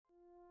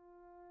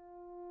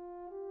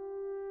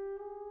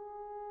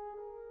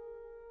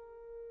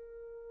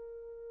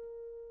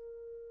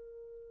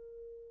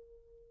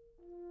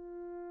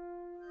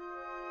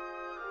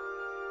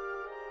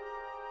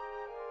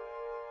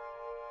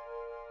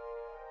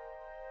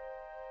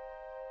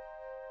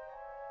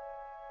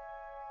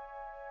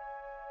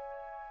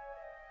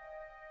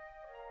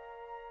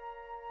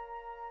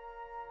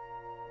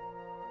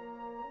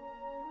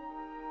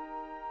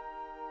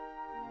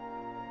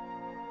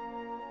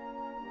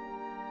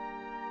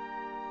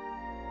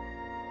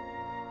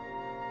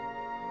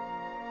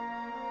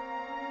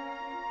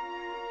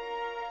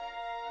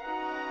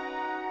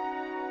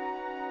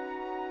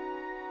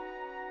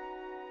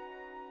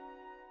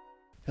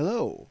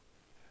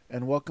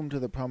and welcome to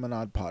the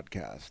Promenade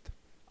Podcast.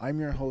 I'm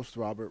your host,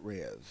 Robert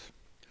Reyes.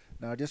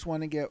 Now, I just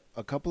want to get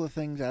a couple of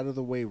things out of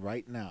the way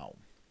right now.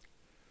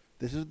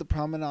 This is the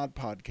Promenade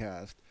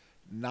Podcast,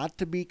 not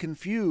to be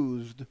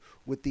confused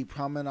with the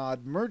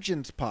Promenade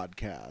Merchants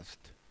Podcast,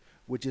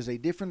 which is a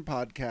different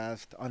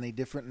podcast on a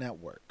different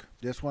network.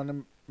 Just want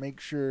to make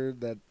sure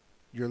that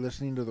you're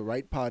listening to the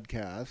right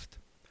podcast.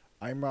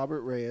 I'm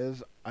Robert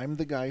Reyes. I'm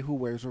the guy who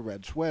wears a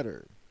red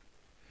sweater.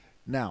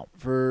 Now,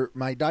 for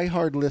my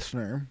diehard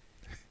listener,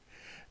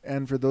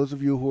 and for those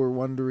of you who are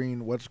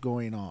wondering what's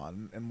going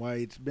on and why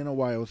it's been a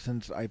while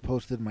since I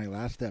posted my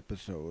last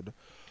episode,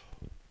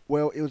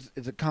 well,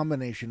 it's a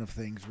combination of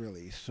things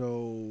really.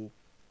 So,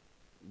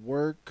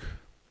 work,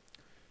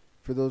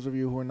 for those of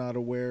you who are not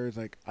aware, is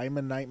like I'm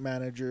a night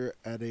manager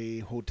at a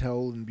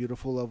hotel in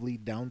beautiful, lovely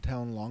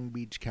downtown Long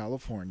Beach,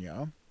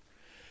 California.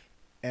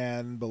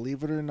 And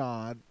believe it or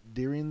not,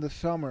 during the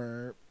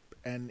summer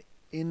and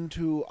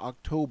into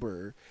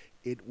October,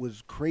 it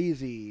was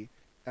crazy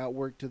at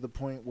work to the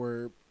point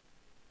where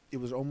it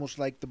was almost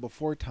like the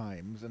before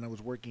times, and I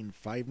was working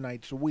 5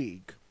 nights a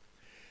week.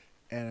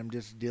 And I'm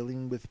just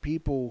dealing with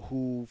people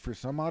who, for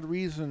some odd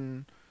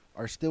reason,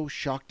 are still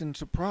shocked and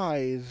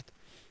surprised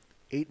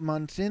 8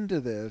 months into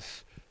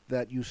this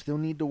that you still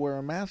need to wear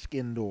a mask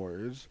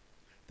indoors,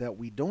 that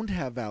we don't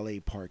have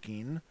valet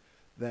parking,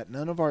 that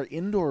none of our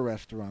indoor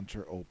restaurants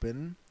are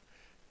open,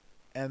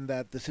 and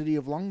that the city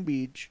of Long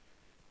Beach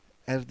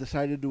has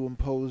decided to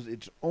impose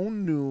its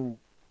own new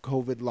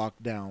COVID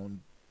lockdown,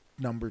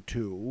 number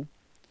 2,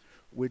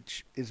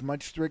 which is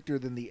much stricter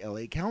than the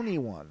LA County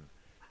one.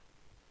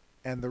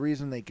 And the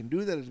reason they can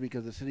do that is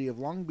because the city of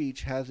Long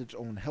Beach has its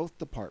own health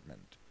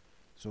department.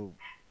 So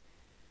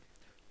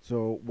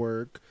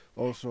work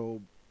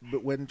also,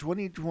 but when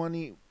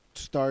 2020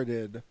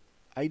 started,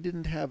 I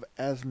didn't have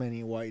as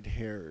many white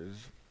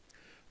hairs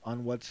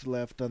on what's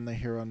left on the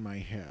hair on my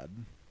head.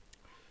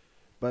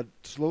 But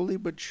slowly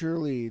but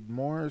surely,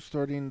 more are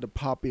starting to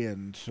pop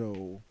in.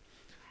 So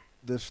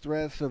the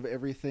stress of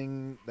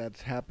everything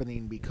that's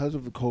happening because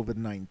of the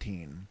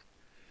COVID-19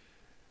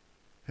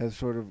 has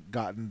sort of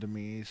gotten to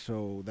me.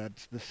 So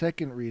that's the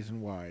second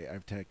reason why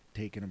I've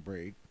taken a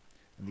break.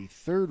 And the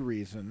third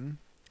reason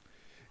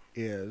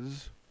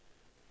is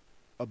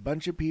a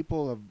bunch of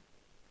people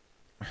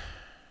have.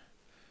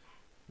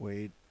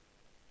 Wait.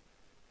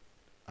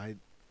 I,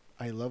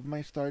 I love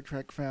my Star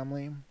Trek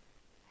family.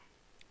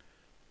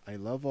 I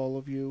love all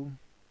of you.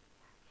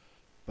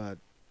 But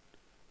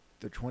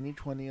the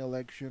 2020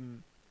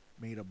 election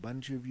made a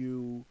bunch of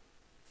you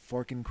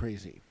forking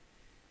crazy.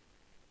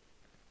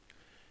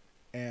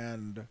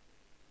 And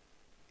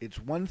it's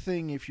one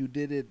thing if you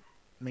did it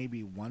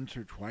maybe once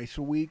or twice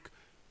a week,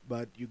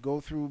 but you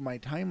go through my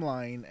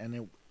timeline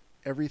and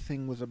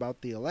everything was about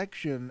the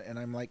election, and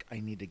I'm like, I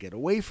need to get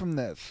away from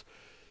this.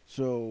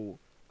 So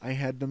I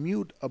had to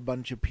mute a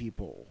bunch of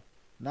people.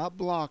 Not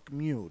block,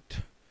 mute.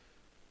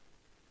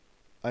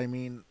 I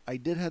mean, I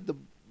did have to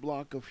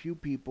block a few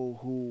people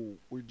who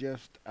were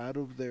just out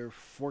of their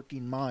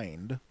forking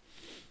mind.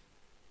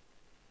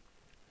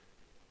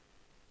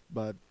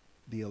 But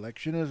the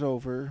election is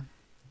over.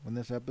 When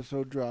this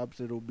episode drops,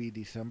 it'll be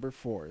December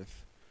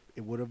 4th.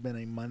 It would have been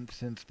a month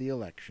since the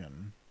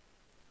election.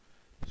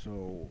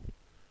 So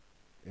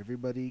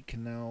everybody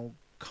can now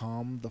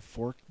calm the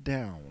fork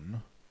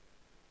down.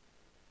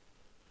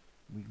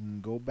 We can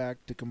go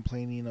back to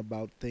complaining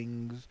about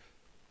things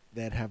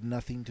that have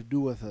nothing to do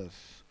with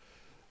us.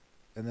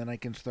 And then I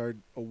can start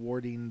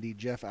awarding the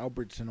Jeff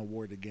Albertson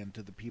Award again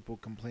to the people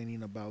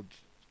complaining about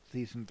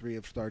Season 3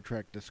 of Star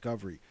Trek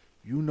Discovery.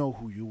 You know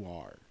who you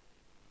are.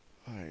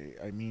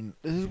 I mean,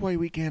 this is why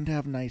we can't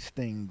have nice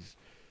things.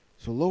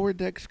 So Lower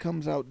Decks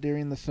comes out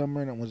during the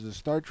summer, and it was the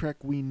Star Trek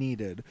we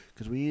needed,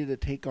 because we needed to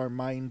take our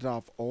minds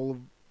off all of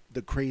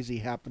the crazy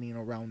happening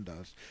around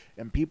us.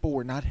 And people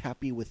were not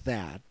happy with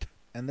that.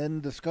 And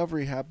then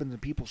Discovery happens,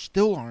 and people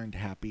still aren't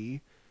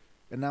happy.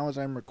 And now as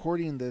I'm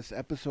recording this,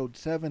 episode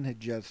 7 had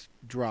just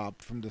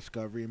dropped from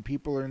Discovery, and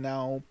people are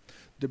now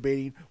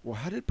debating, well,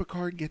 how did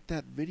Picard get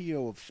that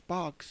video of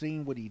Spock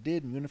saying what he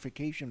did in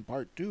Unification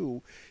Part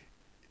 2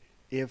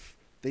 if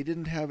they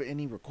didn't have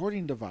any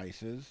recording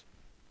devices?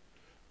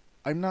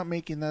 I'm not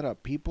making that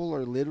up. People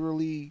are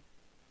literally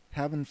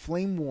having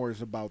flame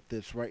wars about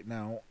this right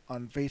now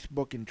on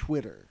Facebook and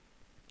Twitter.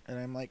 And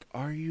I'm like,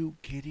 are you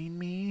kidding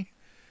me?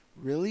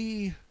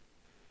 Really?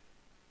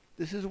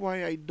 This is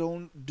why I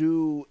don't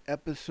do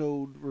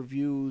episode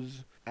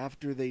reviews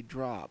after they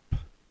drop.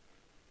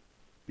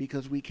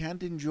 Because we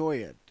can't enjoy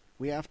it.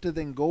 We have to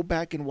then go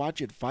back and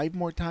watch it 5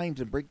 more times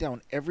and break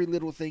down every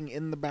little thing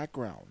in the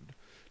background.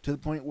 To the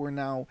point where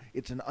now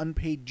it's an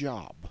unpaid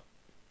job.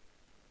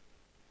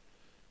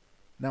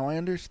 Now I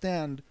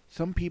understand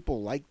some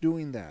people like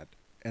doing that.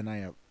 And I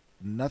have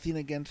nothing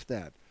against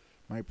that.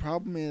 My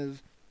problem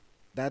is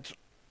that's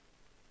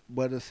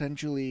what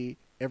essentially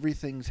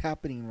everything's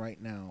happening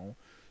right now.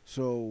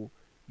 So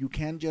you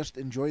can't just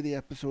enjoy the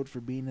episode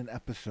for being an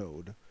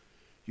episode.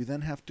 You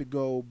then have to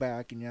go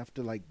back and you have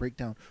to like break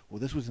down, well,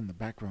 this was in the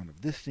background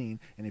of this scene,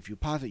 and if you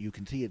pause it, you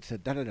can see it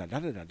said da da da da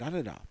da da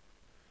da da.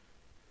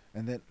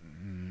 And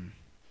then,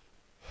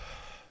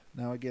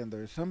 now again,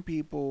 there are some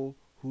people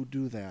who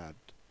do that.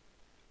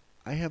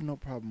 I have no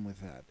problem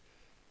with that.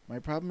 My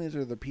problem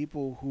are the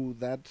people who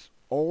that's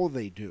all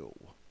they do.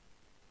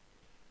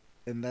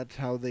 And that's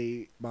how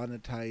they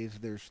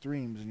monetize their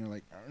streams. And you're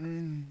like,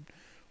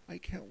 why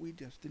can't we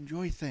just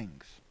enjoy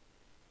things?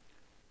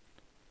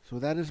 So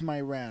that is my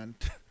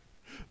rant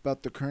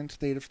about the current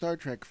state of Star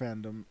Trek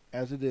fandom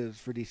as it is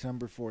for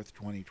December 4th,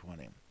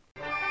 2020.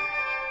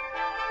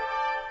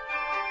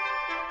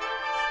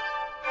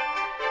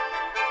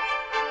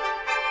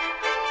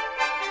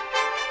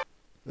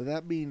 With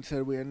that being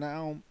said, we are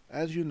now,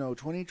 as you know,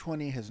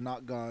 2020 has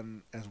not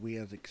gone as we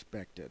as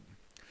expected.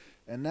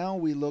 And now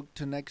we look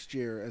to next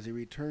year as a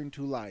return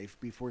to life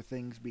before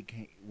things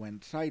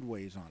went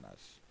sideways on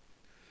us.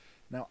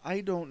 Now,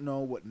 I don't know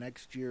what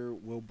next year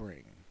will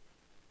bring.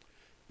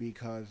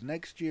 Because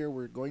next year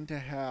we're going to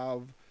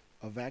have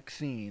a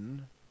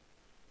vaccine.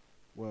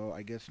 Well,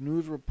 I guess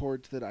news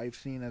reports that I've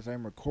seen as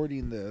I'm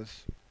recording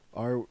this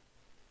are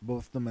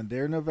both the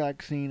Moderna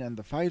vaccine and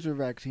the Pfizer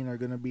vaccine are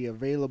going to be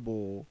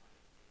available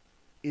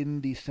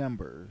in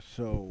December.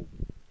 So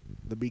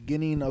the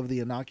beginning of the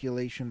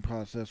inoculation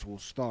process will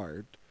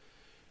start.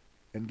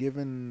 And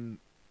given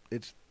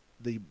it's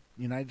the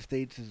United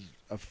States is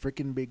a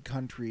freaking big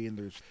country and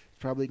it's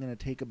probably going to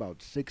take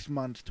about 6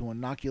 months to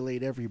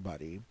inoculate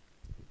everybody.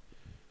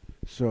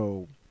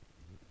 So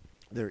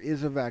there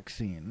is a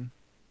vaccine.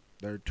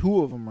 There are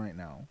 2 of them right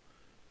now.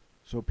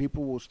 So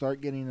people will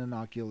start getting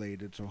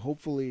inoculated. So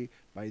hopefully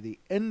by the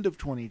end of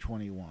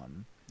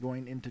 2021,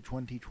 going into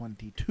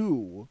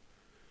 2022,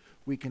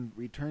 we can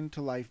return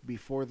to life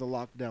before the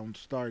lockdown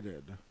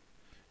started.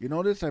 You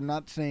notice I'm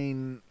not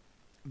saying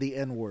the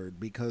N word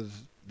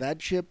because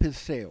that ship has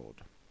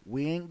sailed.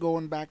 We ain't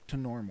going back to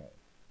normal.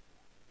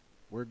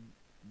 We're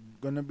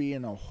going to be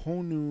in a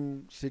whole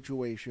new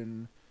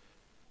situation.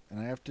 And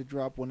I have to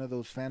drop one of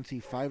those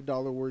fancy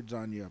 $5 words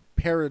on you,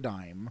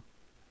 paradigm.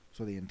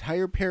 So the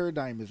entire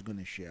paradigm is going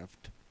to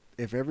shift.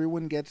 If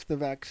everyone gets the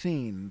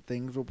vaccine,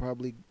 things will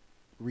probably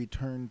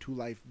return to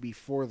life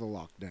before the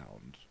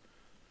lockdowns.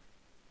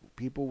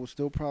 People will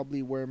still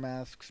probably wear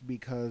masks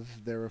because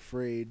they're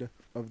afraid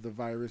of the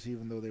virus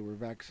even though they were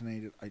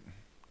vaccinated.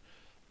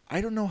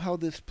 I don't know how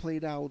this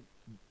played out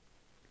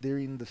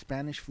during the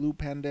Spanish flu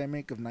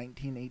pandemic of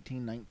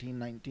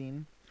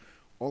 1918-1919.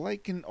 All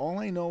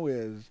I know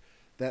is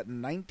that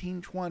in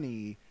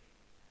 1920,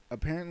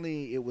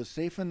 apparently it was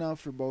safe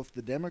enough for both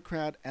the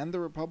Democrat and the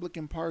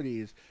Republican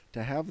parties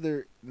to have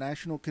their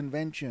national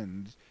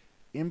conventions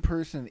in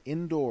person,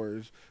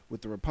 indoors,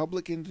 with the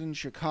Republicans in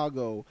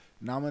Chicago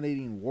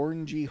nominating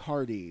Warren G.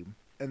 Harding,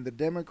 and the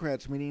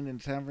Democrats meeting in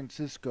San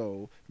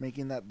Francisco,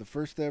 making that the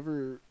first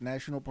ever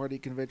National Party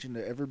convention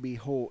to ever be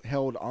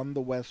held on the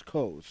West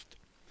Coast,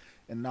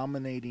 and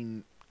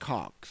nominating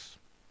Cox.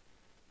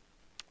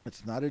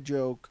 It's not a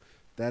joke.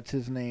 That's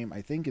his name.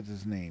 I think it's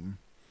his name.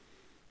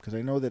 Because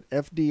I know that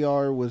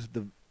FDR was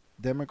the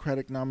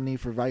Democratic nominee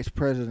for vice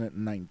president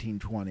in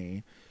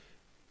 1920.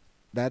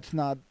 That's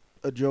not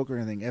a joke or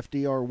anything.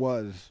 FDR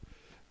was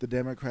the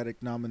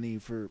Democratic nominee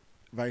for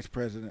vice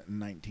president in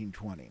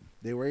 1920.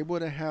 They were able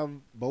to have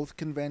both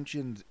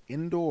conventions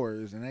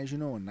indoors, and as you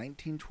know, in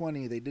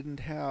 1920 they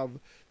didn't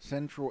have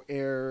central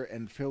air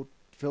and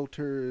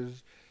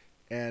filters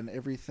and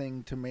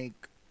everything to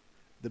make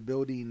the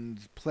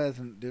buildings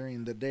pleasant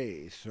during the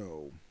day.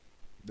 So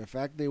the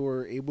fact they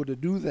were able to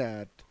do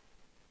that,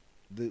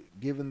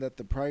 given that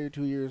the prior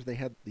 2 years they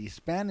had the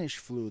Spanish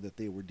flu that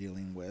they were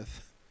dealing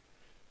with,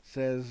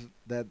 says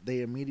that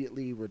they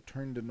immediately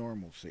returned to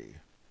normalcy,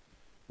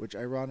 which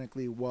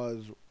ironically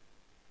was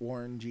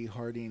Warren G.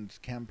 Harding's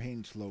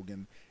campaign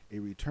slogan, a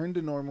return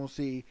to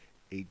normalcy,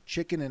 a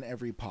chicken in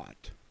every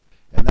pot.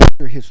 And that's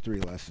your history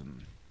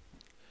lesson.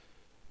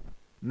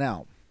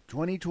 Now,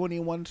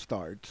 2021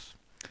 starts,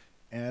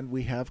 and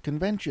we have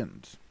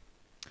conventions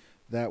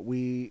that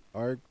we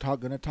are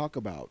going to talk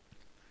about.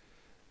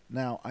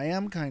 Now, I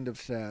am kind of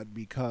sad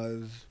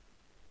because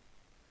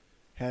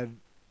had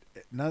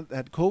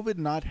COVID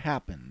not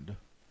happened,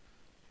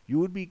 you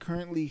would be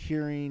currently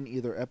hearing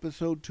either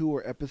episode 2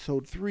 or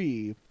episode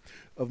 3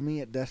 of me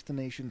at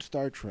Destination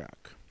Star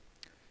Trek.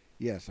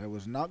 Yes, I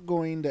was not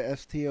going to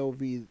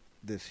STLV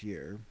this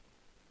year.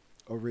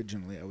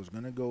 Originally, I was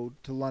going to go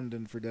to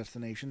London for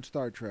Destination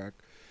Star Trek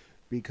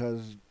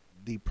because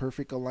the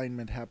perfect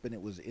alignment happened.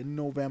 It was in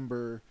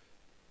November.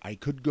 I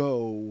could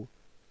go,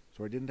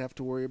 so I didn't have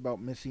to worry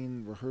about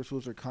missing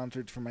rehearsals or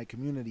concerts for my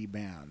community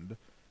band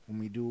when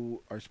we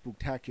do our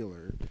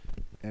spooktacular,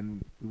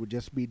 and we would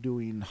just be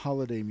doing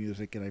holiday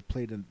music, and I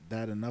played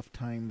that enough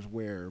times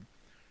where,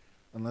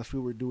 unless we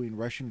were doing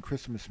Russian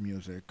Christmas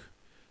music,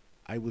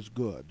 I was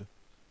good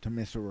to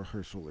miss a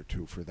rehearsal or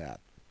two for that.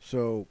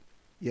 So,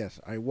 yes,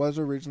 I was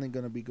originally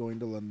going to be going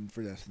to London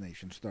for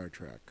Destination Star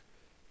Trek.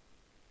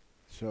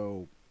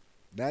 So,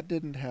 that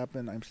didn't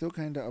happen. I'm still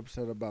kind of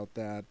upset about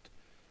that.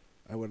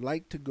 I would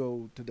like to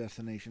go to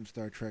Destination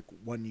Star Trek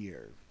 1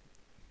 year.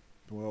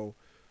 Well,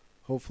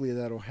 hopefully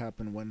that'll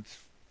happen once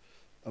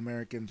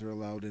Americans are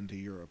allowed into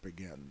Europe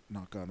again.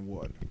 Knock on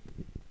wood.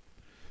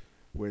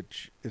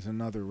 which is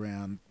another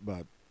rant,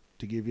 but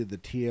to give you the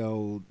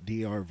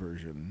TLDR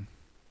version.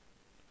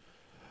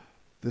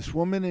 This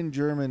woman in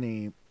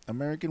Germany,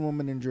 American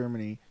woman in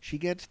Germany, she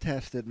gets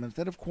tested, and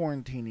instead of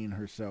quarantining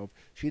herself,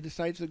 she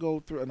decides to go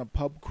through on a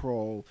pub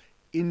crawl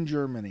in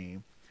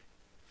Germany.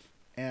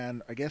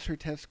 And I guess her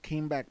test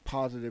came back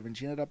positive, and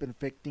she ended up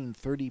infecting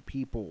 30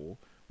 people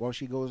while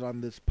she goes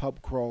on this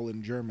pub crawl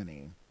in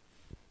Germany.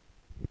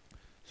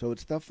 So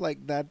it's stuff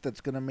like that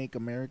that's going to make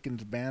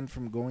Americans banned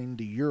from going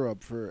to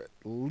Europe for at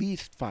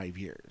least 5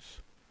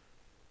 years.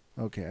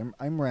 Okay,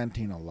 I'm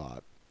ranting a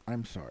lot.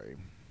 I'm sorry.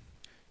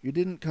 You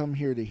didn't come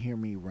here to hear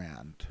me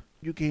rant.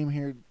 You came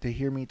here to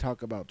hear me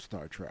talk about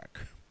Star Trek.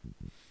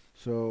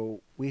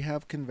 So we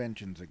have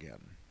conventions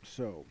again.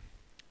 So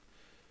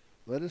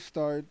let us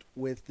start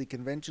with the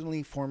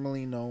conventionally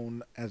formerly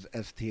known as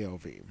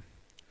STLV.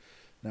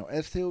 Now,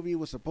 STLV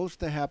was supposed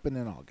to happen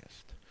in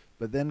August,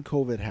 but then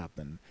COVID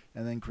happened,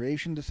 and then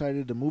Creation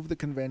decided to move the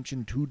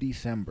convention to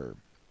December.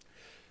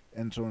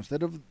 And so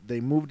they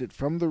moved it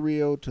from the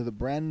Rio to the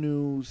brand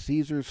new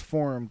Caesars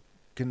Forum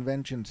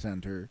Convention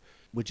Center,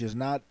 which is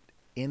not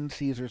in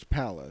Caesars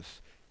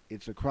Palace.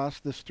 It's across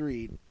the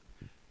street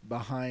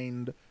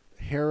behind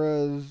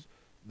Harrah's,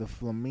 the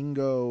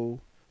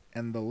Flamingo,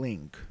 and the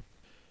Link.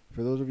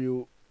 For those of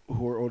you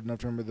who are old enough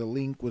to remember, the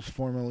Link was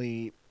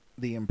formerly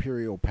the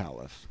Imperial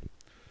Palace.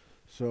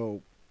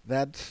 So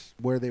that's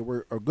where they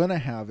are going to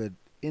have it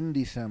in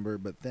December,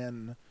 but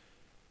then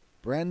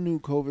brand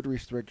new COVID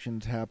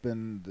restrictions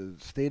happened.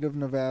 The state of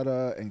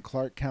Nevada and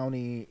Clark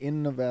County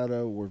in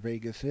Nevada, where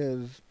Vegas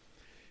is,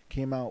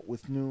 came out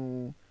with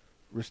new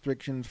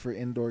restrictions for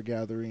indoor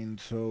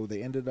gatherings, so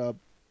they ended up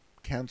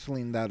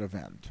canceling that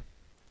event.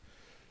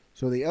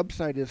 So the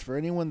upside is for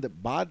anyone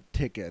that bought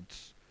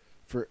tickets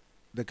for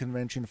the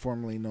convention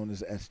formerly known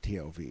as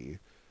STLV,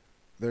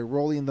 they're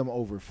rolling them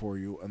over for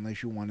you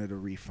unless you wanted a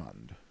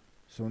refund.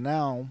 So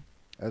now,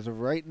 as of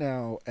right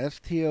now,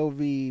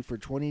 STLV for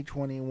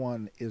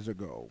 2021 is a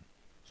go.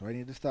 So I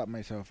need to stop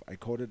myself. I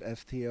quoted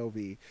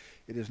STLV.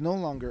 It is no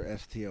longer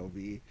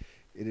STLV.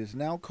 It is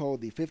now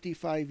called the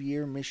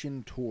 55-Year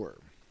Mission Tour.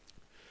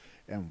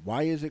 And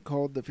why is it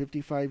called the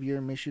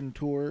 55-Year Mission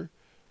Tour?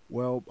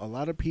 Well, a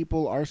lot of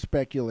people are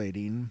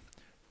speculating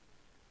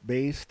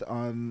based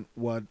on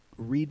what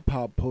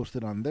ReedPop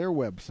posted on their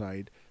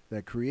website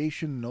that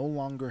Creation no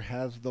longer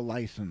has the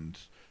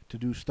license to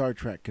do Star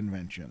Trek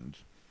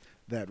conventions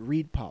that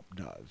ReedPop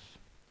does.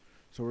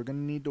 So we're going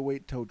to need to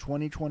wait till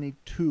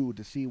 2022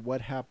 to see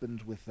what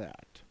happens with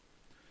that.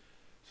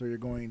 So you're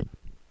going,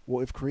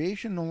 well, if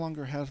Creation no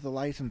longer has the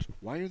license,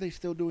 why are they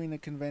still doing a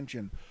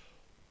convention?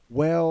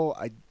 Well,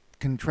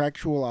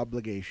 contractual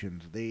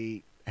obligations.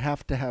 They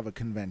have to have a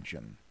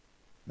convention.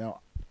 Now,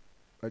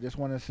 I just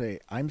want to say,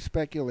 I'm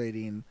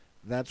speculating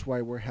that's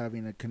why we're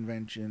having a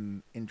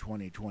convention in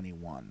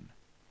 2021.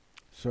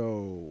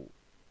 So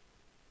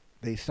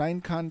they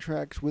signed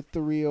contracts with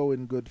the Rio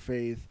in good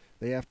faith.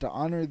 They have to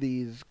honor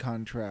these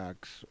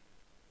contracts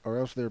or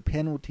else there are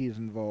penalties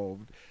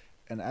involved.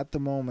 And at the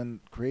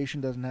moment,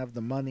 Creation doesn't have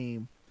the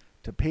money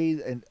to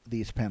pay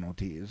these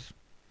penalties.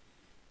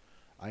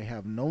 I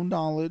have no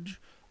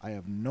knowledge. I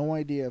have no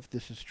idea if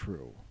this is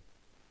true.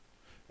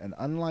 And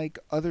unlike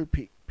other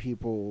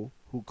people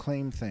who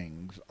claim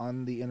things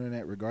on the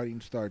internet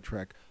regarding Star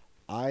Trek,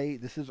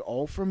 this is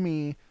all from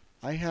me.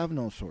 I have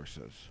no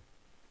sources.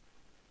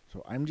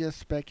 So I'm just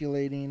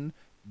speculating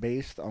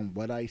based on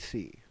what I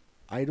see.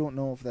 I don't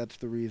know if that's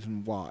the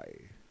reason why.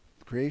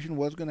 Creation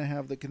was going to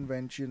have the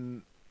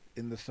convention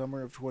in the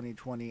summer of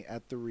 2020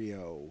 at the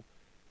Rio.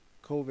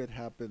 COVID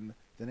happened.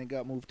 Then it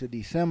got moved to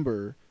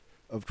December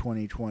of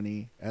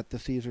 2020 at the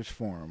Caesars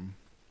Forum.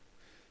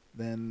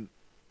 Then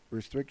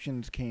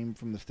restrictions came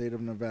from the state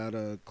of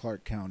Nevada,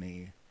 Clark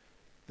County.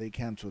 They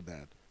canceled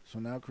that. So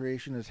now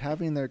Creation is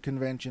having their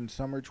convention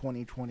summer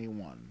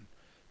 2021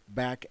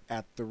 back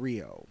at the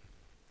Rio.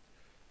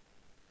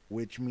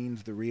 Which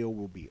means the Rio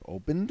will be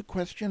opened,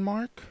 question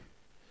mark?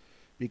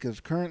 Because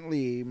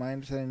currently, my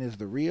understanding is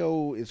the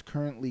Rio is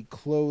currently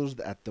closed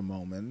at the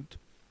moment.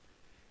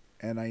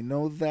 And I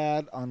know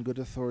that on good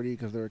authority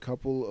because there are a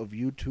couple of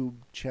YouTube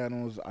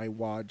channels I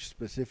watch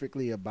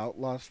specifically about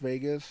Las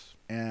Vegas.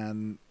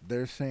 And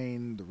they're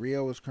saying the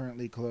Rio is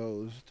currently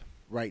closed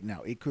right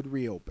now. It could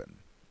reopen.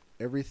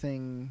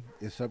 Everything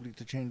is subject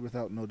to change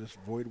without notice.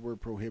 Void where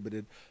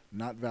prohibited.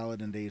 Not valid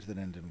in days that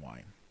end in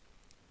Y.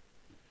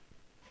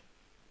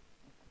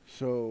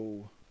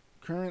 So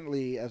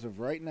currently, as of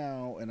right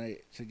now, and I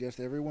suggest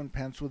everyone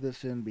pencil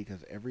this in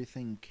because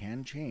everything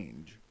can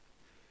change,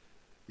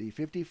 the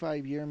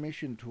 55-year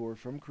mission tour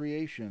from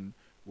Creation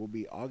will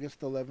be August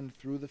 11th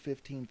through the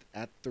 15th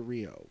at the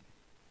Rio.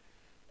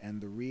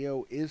 And the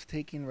Rio is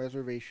taking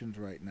reservations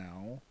right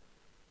now.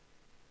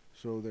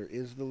 So there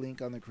is the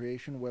link on the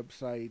Creation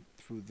website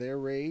through their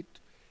rate.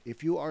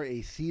 If you are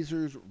a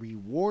Caesars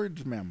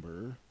Rewards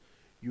member,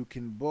 you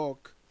can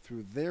book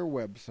through their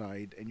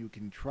website and you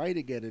can try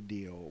to get a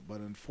deal, but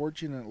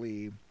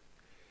unfortunately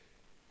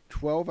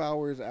 12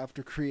 hours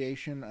after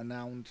Creation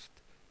announced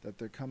that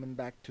they're coming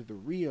back to the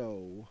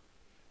Rio,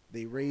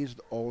 they raised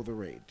all the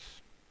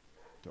rates.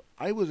 So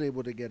I was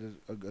able to get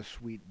a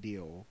sweet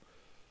deal,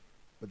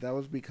 but that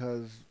was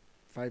because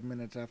 5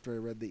 minutes after I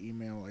read the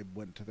email, I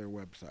went to their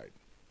website.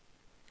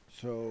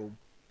 So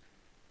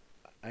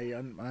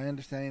my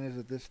understanding is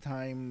that this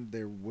time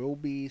there will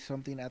be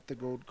something at the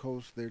Gold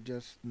Coast. They're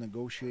just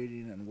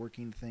negotiating and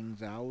working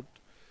things out.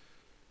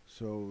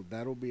 So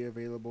that'll be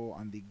available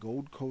on the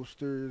Gold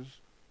Coasters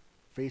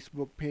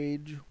Facebook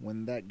page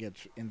when that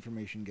gets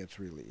information gets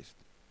released.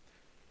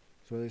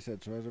 So they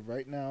said, so as of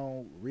right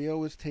now,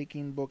 Rio is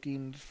taking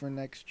bookings for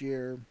next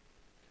year.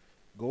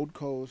 Gold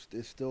Coast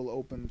is still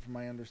open from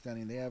my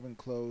understanding. They haven't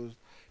closed.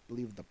 I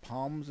believe the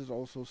Palms is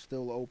also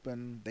still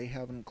open. They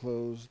haven't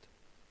closed.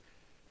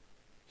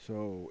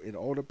 So it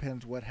all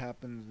depends what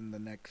happens in the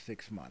next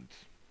 6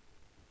 months.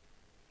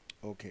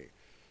 Okay,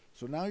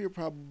 so now you're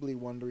probably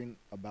wondering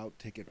about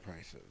ticket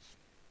prices.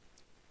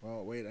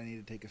 Well, wait, I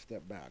need to take a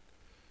step back.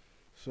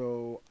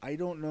 So I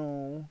don't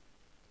know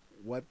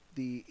what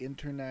the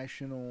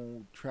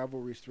international travel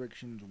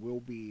restrictions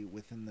will be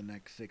within the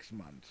next 6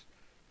 months.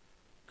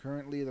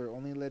 Currently, they're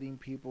only letting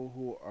people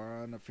who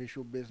are on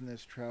official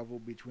business travel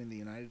between the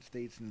United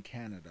States and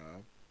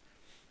Canada.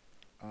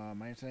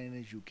 My understanding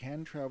is you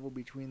can travel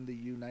between the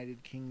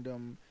United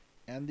Kingdom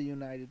and the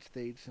United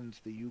States since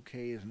the UK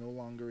is no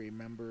longer a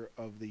member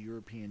of the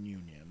European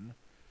Union.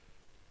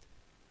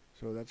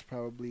 So that's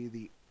probably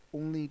the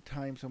only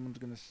time someone's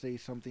going to say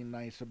something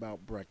nice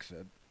about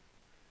Brexit.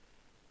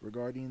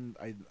 Regarding,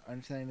 I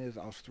understand is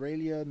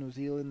Australia, New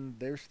Zealand,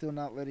 they're still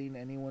not letting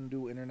anyone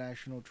do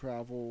international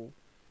travel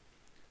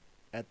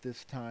at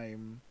this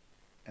time,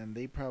 and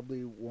they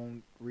probably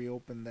won't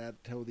reopen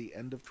that till the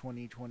end of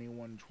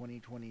 2021,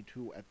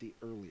 2022 at the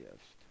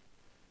earliest,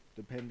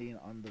 depending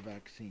on the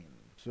vaccine.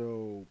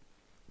 So,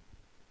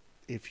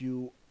 if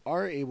you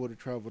are able to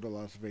travel to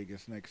Las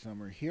Vegas next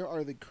summer, here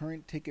are the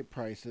current ticket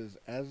prices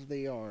as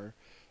they are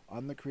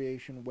on the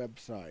Creation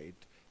website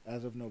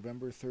as of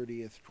November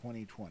 30th,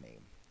 2020.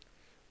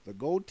 The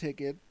gold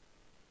ticket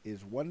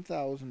is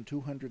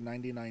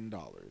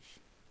 $1,299.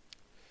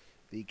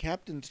 The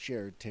captain's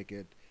chair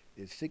ticket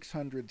is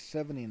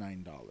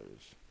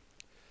 $679.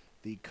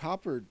 The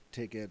copper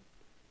ticket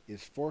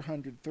is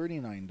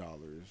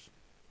 $439.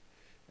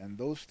 And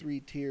those three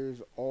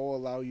tiers all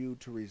allow you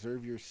to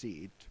reserve your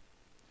seat.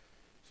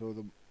 So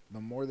the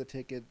more the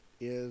ticket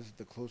is,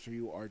 the closer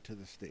you are to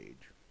the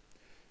stage.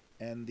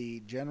 And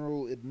the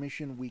general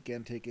admission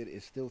weekend ticket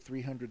is still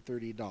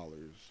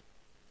 $330.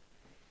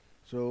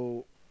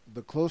 So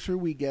the closer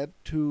we get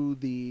to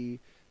the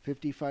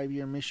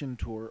 55-year mission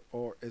tour,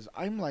 or as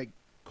I'm like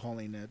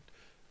calling it,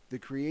 the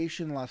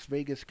Creation Las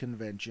Vegas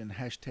Convention,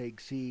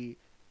 hashtag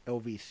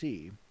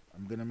CLVC,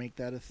 I'm going to make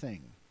that a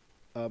thing.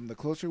 The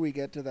closer we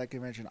get to that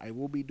convention, I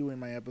will be doing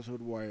my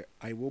episode where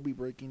I will be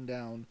breaking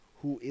down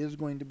who is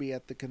going to be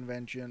at the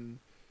convention,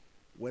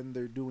 when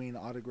they're doing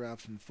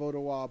autographs and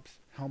photo ops,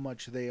 how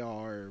much they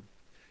are,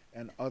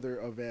 and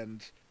other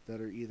events that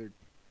are either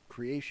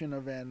Creation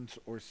events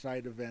or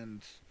side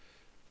events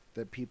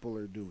that people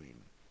are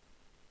doing.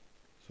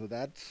 So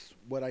that's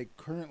what I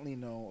currently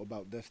know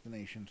about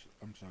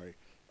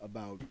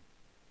about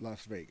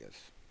Las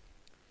Vegas.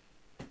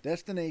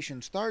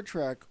 Destination Star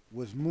Trek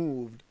was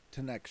moved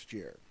to next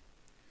year.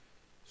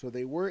 So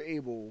they were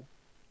able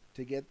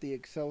to get the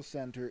Excel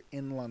Center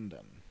in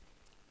London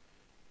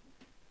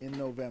in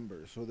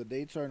November. So the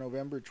dates are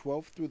November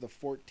 12th through the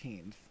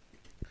 14th.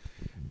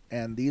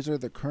 And these are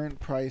the current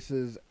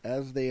prices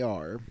as they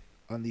are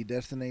on the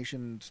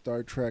Destination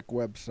Star Trek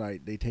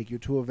website. They take you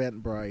to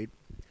Eventbrite.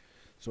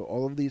 So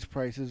all of these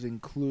prices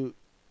do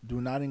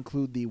not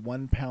include the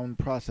 £1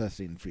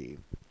 processing fee.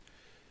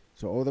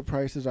 So all the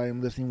prices I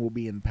am listing will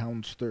be in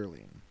pounds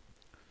sterling.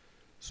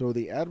 So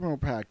the Admiral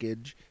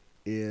package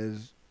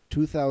is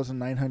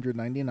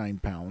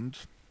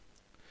 £2,999.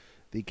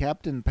 The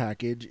Captain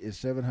package is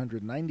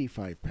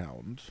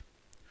 £795.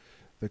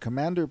 The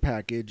Commander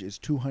package is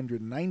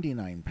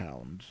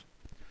 £299.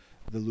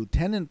 The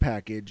Lieutenant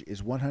package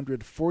is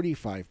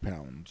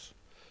 £145.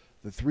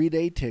 The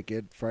 3-day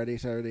ticket, Friday,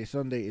 Saturday,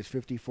 Sunday, is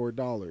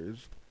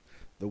 $54.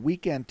 The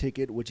weekend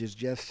ticket, which is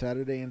just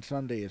Saturday and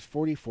Sunday, is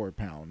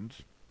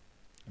 £44.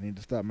 I need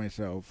to stop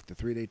myself. The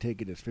 3-day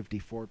ticket is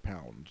 £54,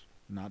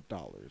 not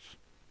dollars.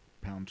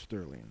 Pounds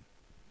sterling.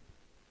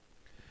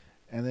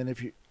 And then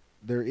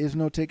there is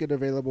no ticket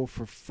available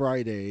for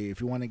Friday. If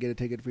you want to get a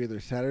ticket for either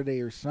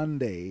Saturday or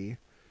Sunday,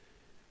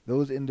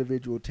 those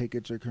individual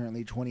tickets are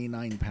currently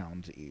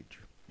 £29 each.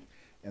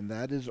 And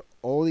that is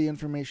all the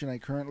information I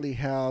currently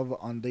have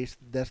on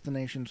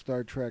Destination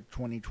Star Trek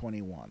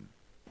 2021.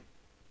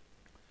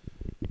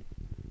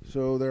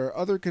 So there are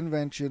other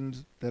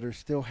conventions that are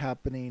still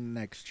happening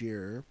next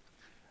year.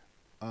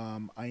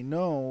 I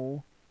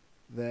know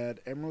that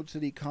Emerald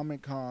City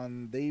Comic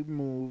Con, they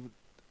moved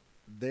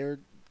their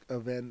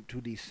event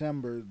to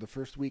December, the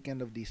first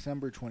weekend of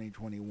December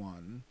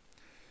 2021.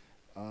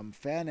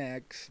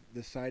 FanX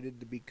decided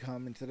to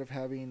become, instead of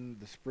having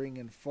the spring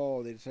and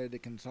fall, they decided to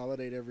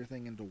consolidate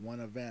everything into one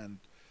event.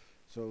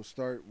 So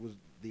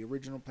the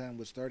original plan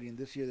was starting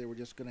this year. They were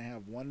just going to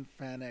have one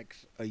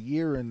FanX a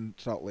year in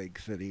Salt Lake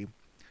City.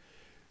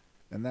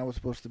 and that was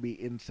supposed to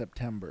be in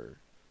September.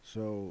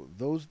 So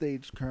those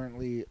dates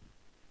currently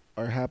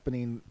are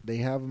happening. They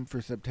have them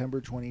for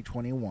September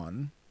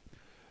 2021.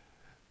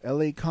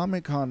 LA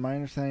Comic Con, my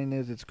understanding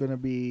is it's going to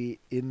be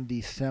in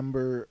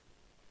December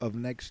of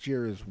next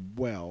year as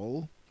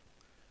well.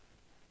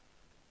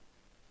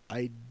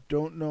 I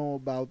don't know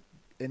about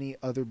any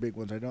other big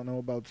ones. I don't know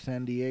about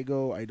San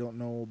Diego. I don't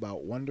know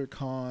about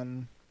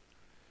WonderCon.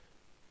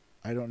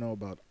 I don't know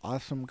about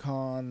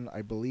AwesomeCon.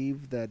 I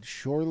believe that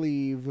Shore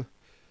Leave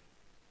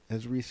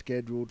has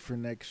rescheduled for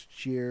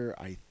next year,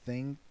 I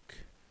think.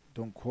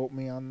 Don't quote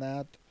me on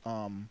that.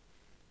 And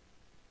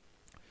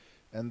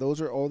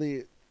those are all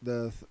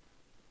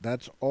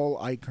that's all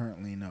I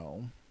currently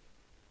know.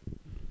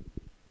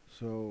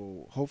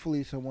 So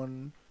hopefully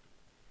someone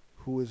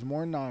who is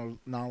more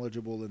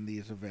knowledgeable in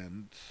these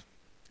events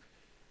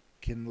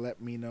can let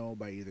me know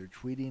by either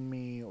tweeting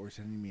me or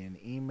sending me an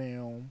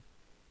email,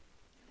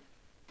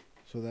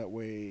 so that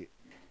way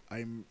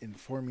I'm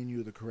informing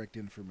you the correct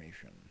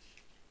information.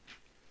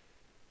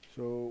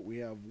 So we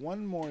have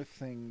one more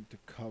thing to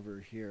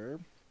cover here,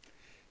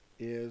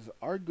 is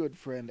our good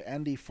friend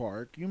Andy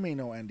Fark. You may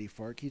know Andy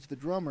Fark. He's the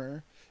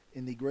drummer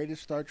in the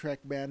greatest Star Trek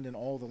band in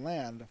all the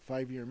land,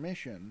 5-Year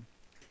Mission.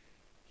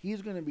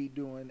 He's going to be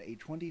doing a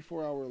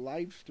 24-hour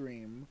live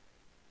stream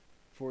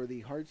for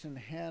the Hearts and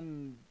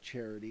Hand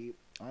charity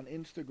on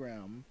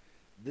Instagram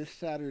this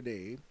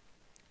Saturday,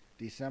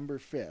 December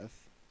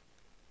 5th.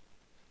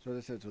 So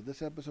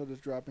this episode is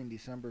dropping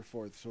December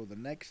 4th. So the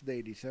next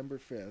day, December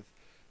 5th,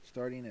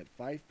 starting at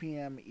 5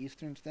 p.m.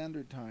 Eastern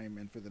Standard Time,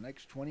 and for the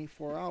next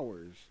 24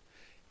 hours,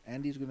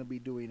 Andy's going to be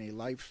doing a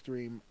live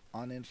stream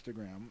on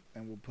Instagram,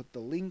 and we'll put the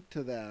link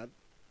to that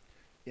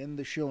in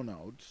the show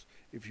notes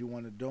if you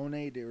want to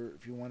donate or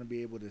if you want to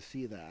be able to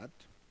see that.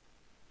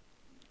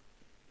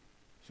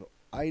 So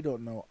I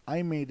don't know.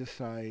 I may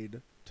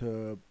decide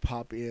to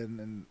pop in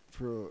and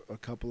for a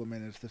couple of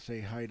minutes to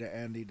say hi to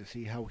Andy to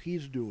see how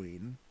he's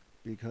doing,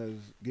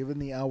 because given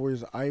the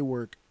hours I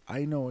work,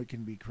 I know it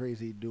can be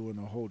crazy doing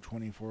a whole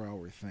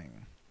 24-hour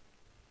thing.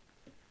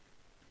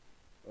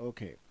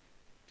 Okay,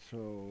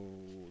 so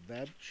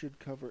that should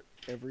cover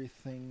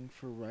everything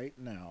for right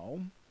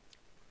now.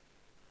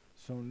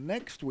 So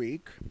next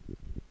week,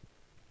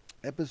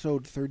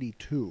 episode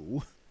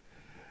 32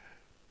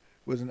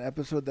 was an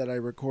episode that I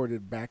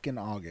recorded back in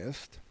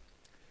August.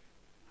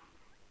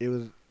 It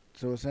was,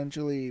 so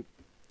essentially,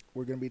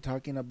 we're going to be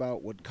talking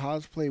about what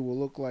cosplay will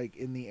look like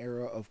in the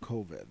era of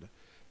COVID.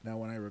 Now,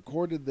 when I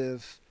recorded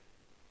this,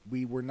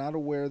 we were not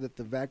aware that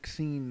the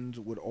vaccines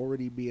would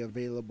already be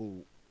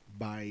available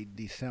by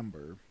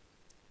December.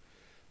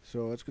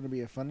 So it's going to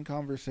be a fun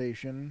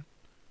conversation.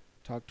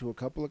 Talk to a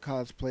couple of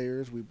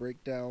cosplayers. We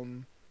break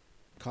down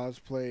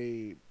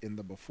cosplay in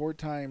the before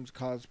times,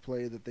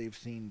 cosplay that they've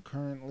seen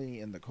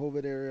currently in the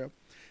COVID era,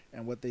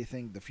 and what they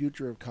think the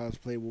future of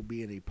cosplay will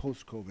be in a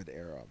post-COVID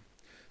era.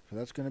 So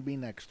that's going to be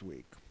next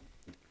week.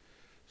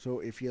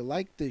 So if you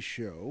like this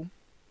show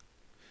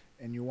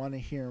and you want to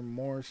hear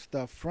more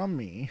stuff from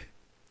me,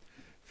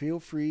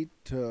 feel free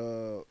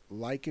to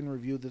like and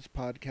review this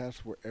podcast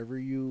wherever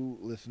you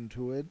listen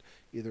to it,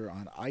 either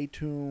on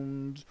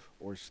iTunes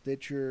or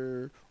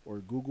Stitcher or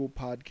Google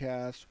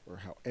Podcasts or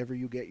however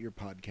you get your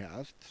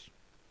podcasts.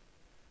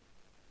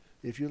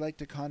 If you'd like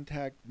to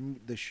contact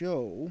the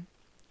show,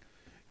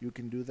 you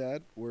can do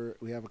that.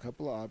 We have a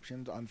couple of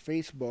options. On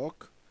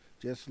Facebook,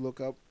 just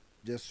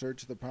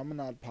search the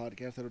Promenade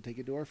Podcast. That'll take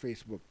you to our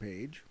Facebook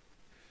page.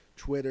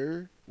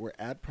 Twitter, we're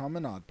at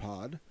Promenade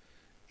Pod.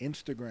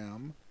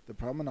 Instagram, the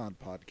Promenade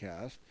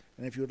Podcast.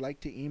 And if you would like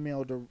to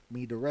email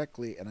me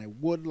directly, and I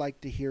would like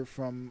to hear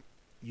from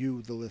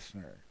you, the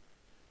listener,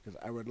 because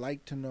I would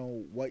like to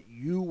know what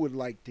you would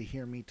like to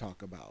hear me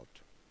talk about.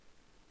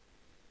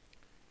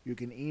 You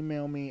can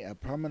email me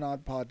at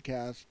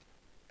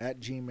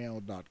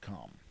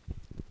promenadepodcast@gmail.com.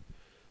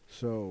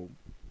 So,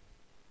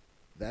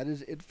 that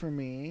is it for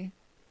me.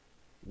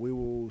 We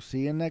will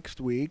see you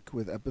next week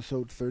with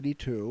episode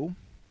 32.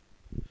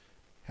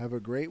 Have a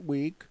great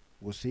week.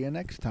 We'll see you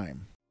next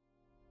time.